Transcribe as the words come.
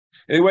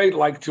Anyway, I'd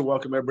like to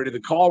welcome everybody to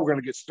the call. We're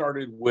going to get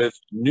started with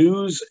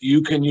news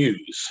you can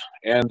use.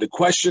 And the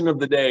question of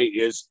the day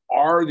is,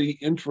 are the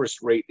interest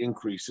rate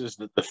increases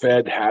that the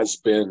Fed has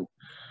been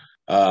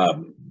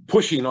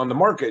pushing on the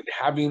market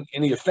having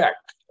any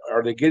effect?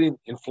 Are they getting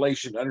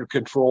inflation under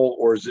control,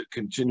 or is it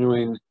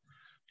continuing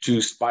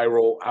to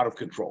spiral out of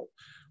control?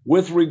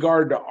 With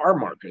regard to our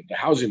market, the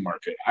housing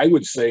market, I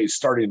would say it's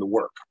starting to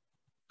work.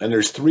 And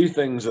there's three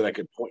things that I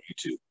could point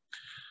you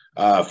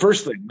to.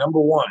 First thing, number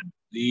one,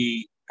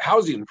 the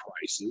housing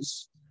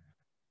prices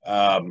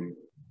have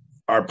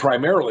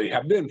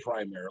been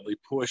primarily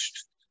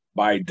pushed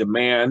by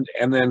demand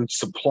and then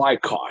supply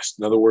cost.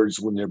 In other words,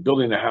 when they're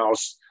building a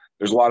house,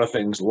 there's a lot of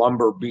things,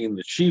 lumber being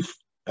the chief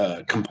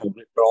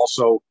component, but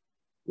also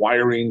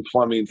wiring,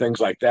 plumbing, things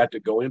like that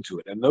go into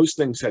it. And those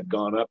things had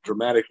gone up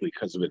dramatically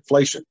because of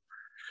inflation.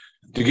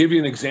 To give you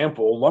an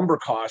example, lumber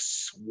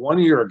costs 1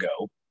 year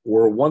ago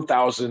were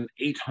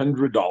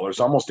 $1,800,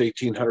 almost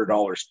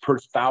 $1,800 per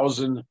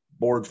 1,000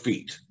 board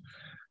feet.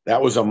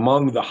 That was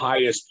among the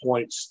highest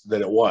points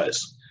that it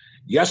was.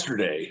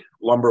 Yesterday,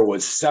 lumber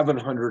was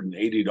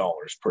 $780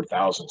 per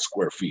 1,000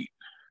 square feet.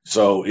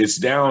 So it's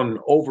down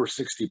over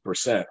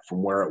 60%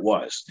 from where it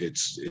was.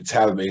 It's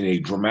having a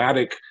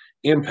dramatic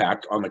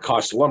impact on the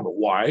cost of lumber.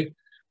 Why?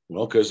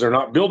 Well, because they're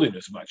not building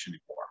as much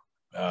anymore.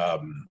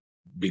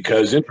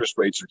 Because interest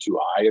rates are too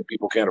high and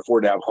people can't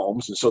afford to have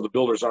homes. And so the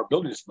builders aren't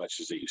building as much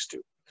as they used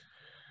to.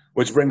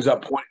 Which brings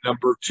up point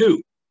number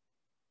two.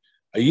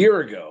 A year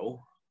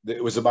ago,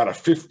 it was about a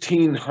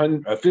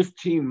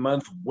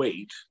 15-month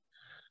wait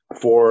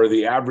for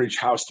the average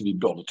house to be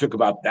built. It took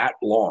about that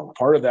long.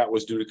 Part of that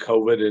was due to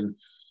COVID and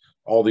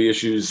all the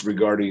issues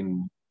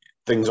regarding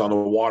things on the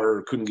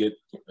water, couldn't get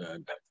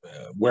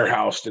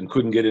warehoused and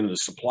couldn't get into the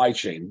supply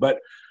chain. But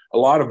a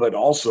lot of it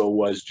also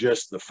was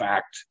just the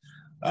fact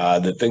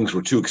that things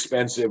were too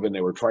expensive and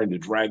they were trying to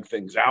drag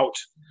things out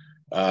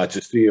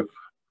to see if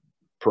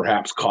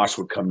perhaps costs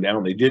would come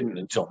down. They didn't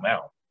until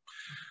now.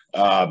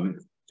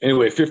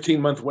 Anyway,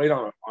 15-month wait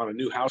on a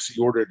new house he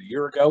ordered a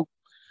year ago.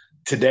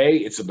 Today,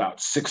 it's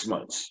about 6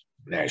 months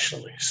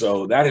nationally.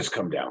 So that has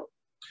come down.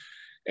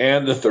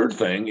 And the third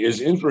thing is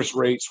interest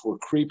rates were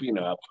creeping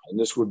up, and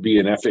this would be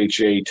an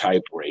FHA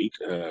type rate.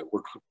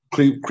 We're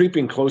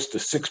creeping close to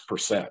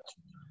 6%.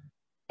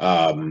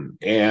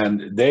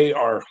 And they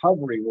are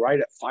hovering right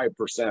at 5%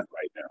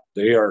 right now.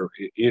 They are,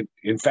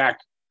 in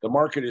fact, the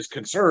market is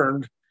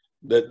concerned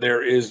that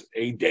there is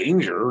a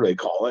danger, they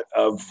call it,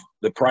 of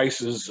the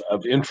prices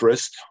of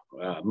interest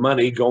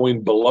money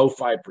going below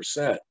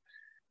 5%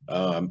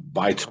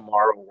 by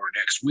tomorrow or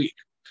next week.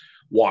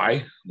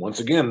 Why?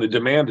 Once again, the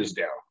demand is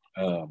down.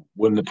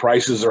 When the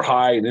prices are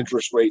high and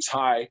interest rates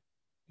high,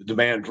 the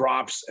demand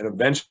drops, and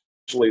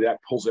eventually that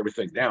pulls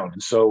everything down.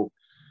 And so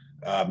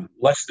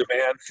less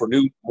demand for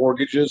new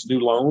mortgages,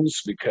 new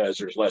loans, because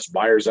there's less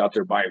buyers out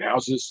there buying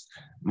houses.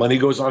 Money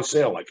goes on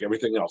sale like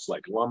everything else,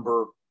 like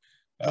lumber,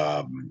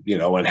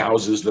 and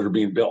houses that are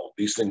being built.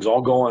 These things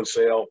all go on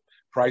sale.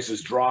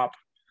 Prices drop.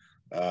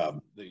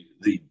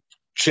 The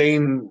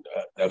chain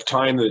of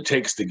time that it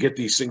takes to get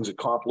these things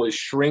accomplished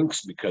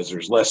shrinks because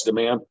there's less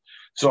demand.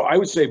 So I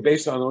would say,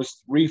 based on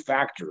those three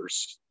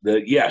factors,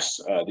 that yes,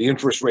 the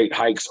interest rate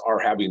hikes are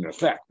having an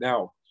effect.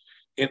 Now,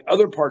 in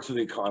other parts of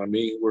the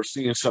economy, we're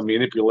seeing some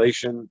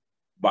manipulation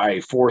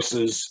by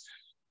forces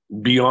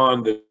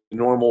beyond the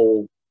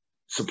normal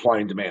supply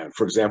and demand.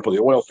 For example,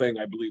 the oil thing,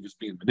 I believe, is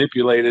being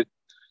manipulated.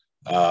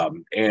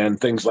 And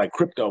things like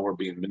crypto are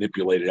being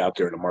manipulated out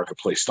there in the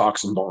marketplace.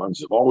 Stocks and bonds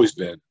have always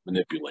been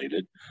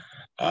manipulated.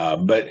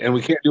 And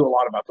we can't do a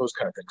lot about those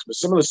kind of things. But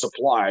some of the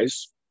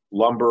supplies,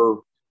 lumber,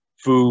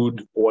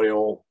 food,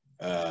 oil,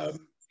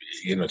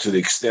 to the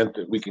extent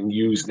that we can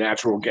use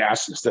natural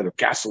gas instead of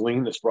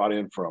gasoline that's brought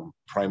in from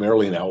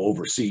primarily now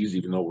overseas,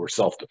 even though we're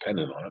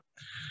self-dependent on it.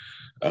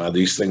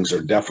 These things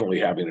are definitely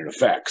having an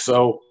effect.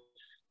 So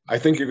I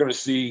think you're going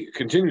to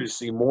continue to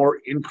see more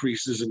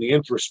increases in the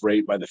interest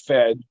rate by the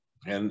Fed,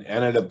 and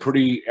at a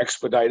pretty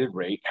expedited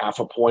rate,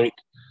 0.5 point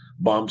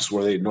bumps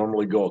where they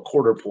normally go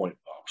 1/4 point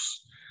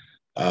bumps.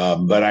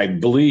 But I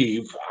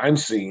believe I'm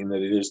seeing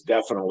that it is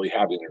definitely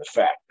having an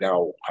effect.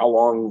 Now, how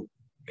long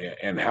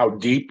and how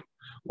deep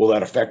will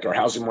that affect our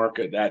housing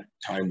market? That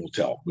time will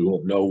tell. We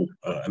won't know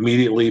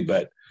immediately,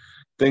 but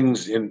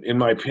things, in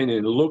my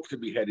opinion, look to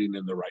be heading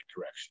in the right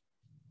direction.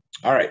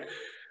 All right.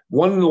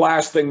 One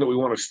last thing that we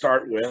want to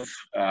start with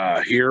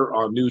here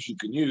on News You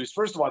Can Use.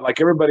 First of all, I'd like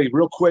everybody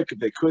real quick, if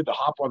they could, to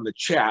hop on the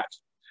chat.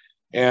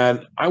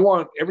 And I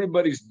want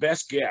everybody's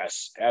best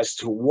guess as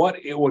to what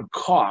it would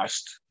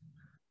cost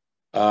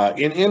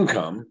in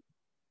income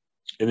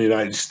in the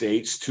United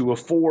States to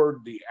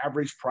afford the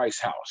average price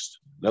house.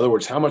 In other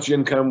words, how much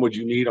income would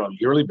you need on a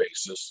yearly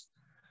basis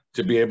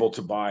to be able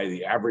to buy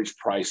the average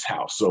price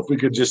house? So if we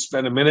could just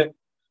spend a minute,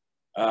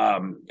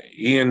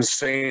 Ian's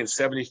saying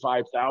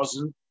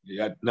 75,000.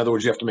 In other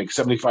words, you have to make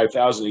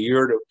 75,000 a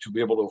year to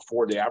be able to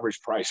afford the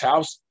average price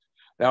house.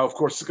 Now, of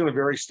course, it's going to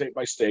vary state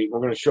by state.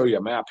 We're going to show you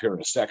a map here in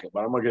a second,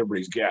 but I'm going to get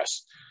everybody's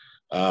guess.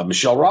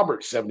 Michelle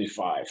Roberts,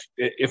 75.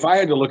 If I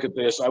had to look at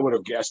this, I would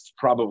have guessed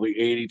probably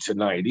 80 to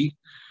 90.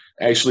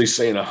 Ashley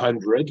saying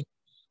 100.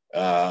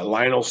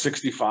 Lionel,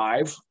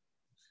 65.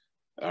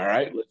 All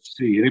right, let's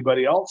see.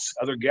 Anybody else?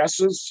 Other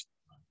guesses?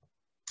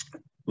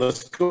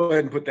 Let's go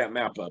ahead and put that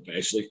map up,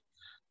 Ashley.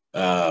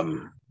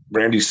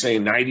 Brandy's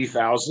saying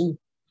 90,000.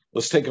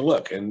 Let's take a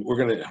look. And we're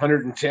going to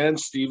 110,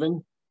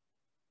 Stephen.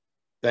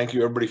 Thank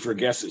you, everybody, for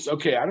guesses.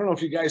 Okay, I don't know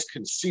if you guys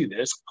can see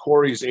this.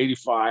 Corey's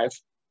 85.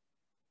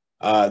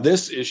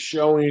 This is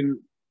showing,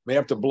 may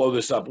have to blow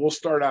this up. We'll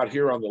start out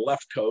here on the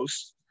left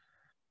coast,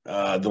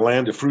 the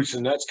land of fruits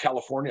and nuts,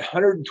 California.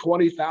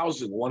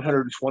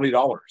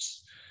 $120,120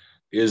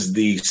 is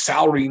the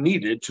salary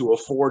needed to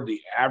afford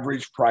the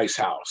average price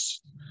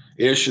house.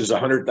 Ish is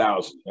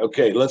 100,000.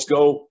 Okay, let's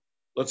go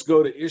to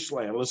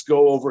Ishland. Let's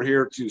go over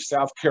here to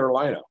South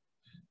Carolina.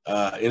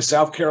 In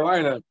South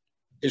Carolina,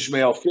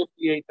 Ishmael,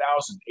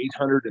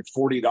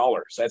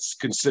 $58,840. That's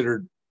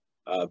considered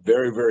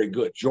very, very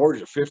good.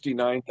 Georgia,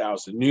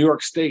 $59,000. New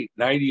York State,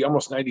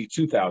 almost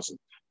 $92,000.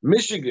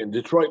 Michigan,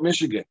 Detroit,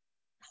 Michigan,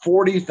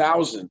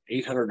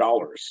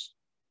 $40,800.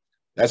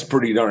 That's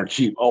pretty darn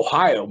cheap.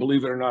 Ohio,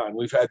 believe it or not, and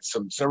we've had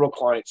several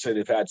clients say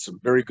they've had some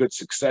very good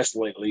success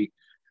lately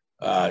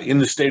in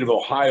the state of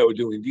Ohio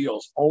doing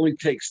deals. Only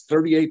takes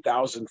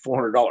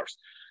 $38,400.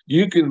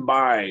 You can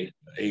buy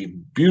a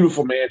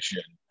beautiful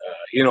mansion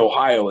in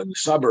Ohio in the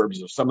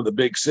suburbs of some of the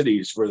big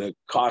cities for the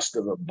cost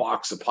of a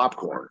box of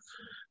popcorn.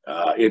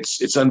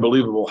 It's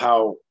unbelievable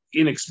how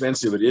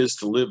inexpensive it is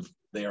to live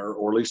there,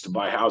 or at least to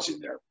buy housing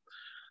there.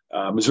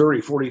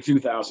 Missouri,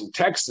 $42,000.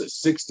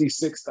 Texas,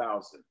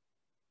 $66,000.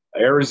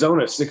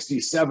 Arizona,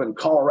 $67,000.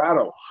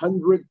 Colorado,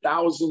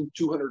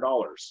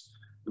 $100,200.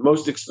 The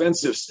most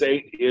expensive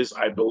state is,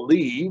 I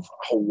believe,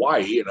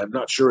 Hawaii, and I'm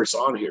not sure it's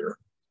on here,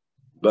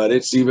 but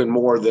it's even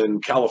more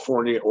than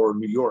California or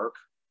New York.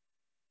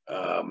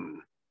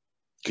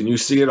 Can you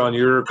see it on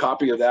your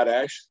copy of that,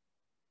 Ash?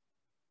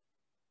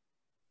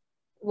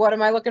 What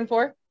am I looking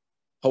for?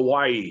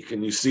 Hawaii.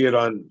 Can you see it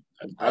on?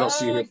 I don't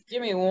see it.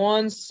 Give me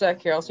one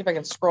sec here. I'll see if I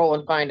can scroll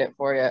and find it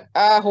for you.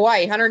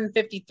 Hawaii,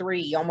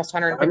 153, almost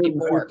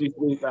 154.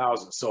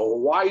 153,000. So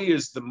Hawaii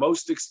is the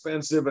most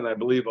expensive, and I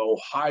believe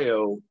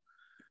Ohio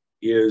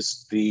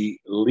is the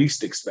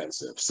least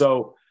expensive.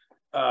 So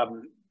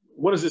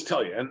what does this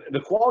tell you? And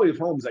the quality of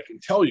homes, I can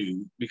tell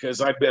you,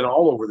 because I've been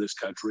all over this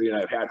country and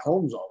I've had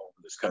homes all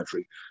over this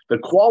country. The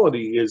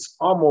quality is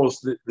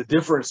almost the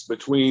difference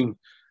between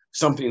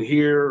something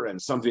here and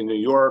something in New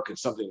York and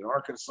something in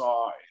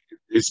Arkansas.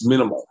 It's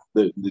minimal.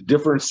 The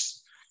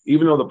difference,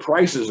 even though the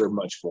prices are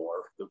much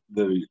more,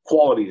 the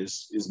quality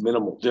is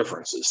minimal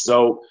differences.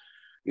 So,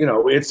 you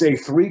know, it's a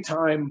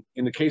 3-time,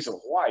 in the case of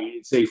Hawaii,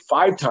 it's a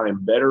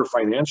 5-time better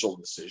financial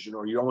decision,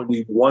 or you only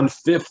need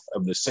 1/5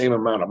 of the same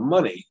amount of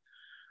money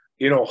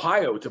in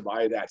Ohio to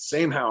buy that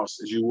same house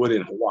as you would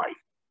in Hawaii.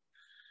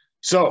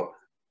 So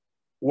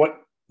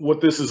what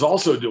this is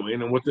also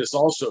doing, and what this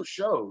also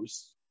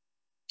shows,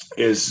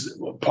 is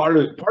part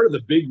of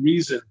the big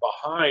reason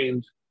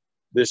behind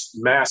this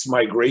mass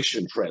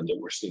migration trend that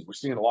we're seeing. We're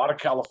seeing a lot of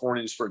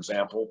Californians, for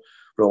example,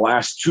 for the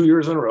last 2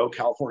 years in a row,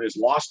 California has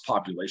lost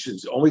population.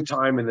 It's the only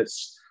time in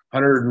its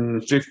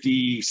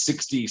 150,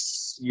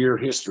 60-year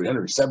history,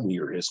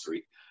 170-year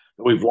history,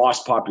 that we've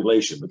lost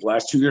population. But the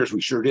last 2 years, we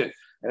sure did.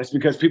 And it's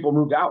because people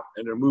moved out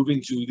and they're moving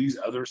to these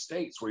other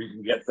states where you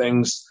can get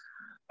things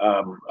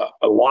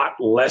a lot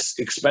less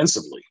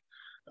expensively.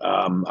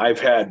 I've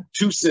had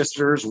 2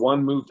 sisters,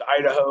 one moved to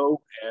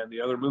Idaho and the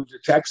other moved to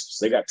Texas.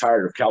 They got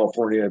tired of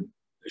California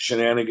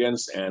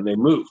shenanigans and they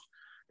moved.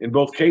 In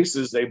both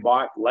cases, they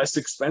bought less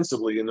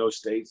expensively in those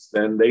states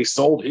than they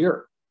sold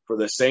here for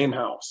the same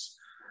house.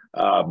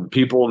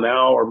 People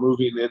now are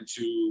moving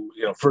into,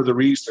 you know, further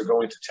east. They're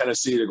going to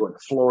Tennessee, they're going to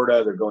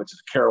Florida, they're going to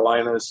the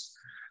Carolinas,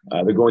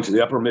 they're going to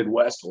the upper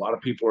Midwest. A lot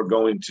of people are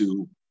going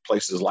to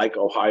places like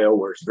Ohio,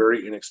 where it's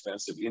very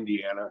inexpensive,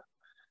 Indiana,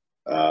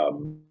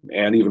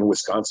 and even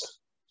Wisconsin.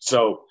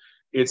 So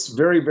it's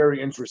very,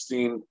 very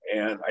interesting.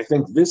 And I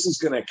think this is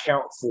going to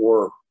account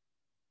for,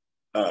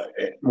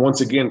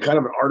 once again, kind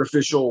of an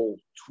artificial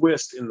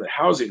twist in the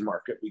housing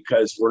market,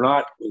 because we're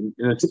not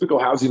in a typical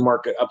housing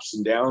market, ups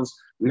and downs.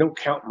 We don't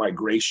count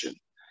migration,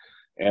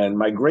 and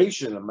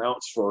migration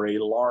amounts for a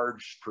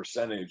large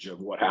percentage of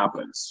what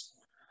happens.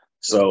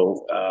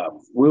 So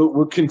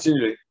we'll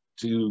continue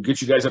to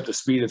get you guys up to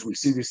speed as we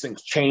see these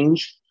things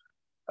change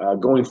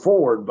going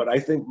forward. But I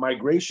think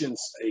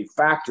migration's a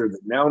factor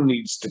that now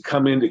needs to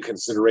come into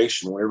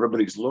consideration when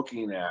everybody's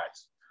looking at,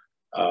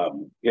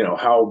 you know,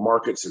 how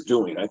markets are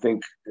doing. I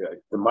think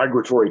the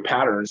migratory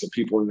patterns of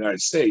people in the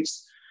United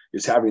States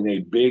is having a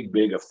big,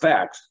 big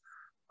effect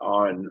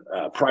on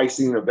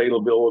pricing,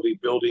 availability,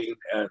 building,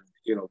 and,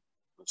 you know,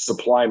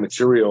 supply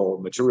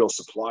material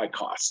supply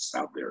costs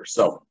out there.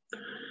 So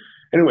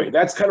anyway,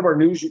 that's kind of our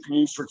news you can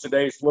use for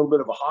today. It's a little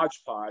bit of a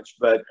hodgepodge,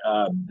 but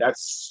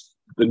that's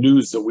the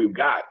news that we've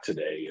got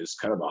today, is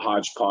kind of a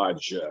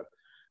hodgepodge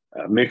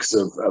mix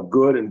of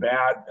good and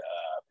bad.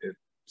 It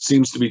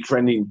seems to be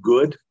trending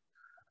good.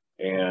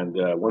 And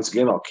once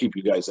again, I'll keep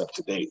you guys up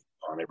to date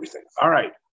on everything. All right.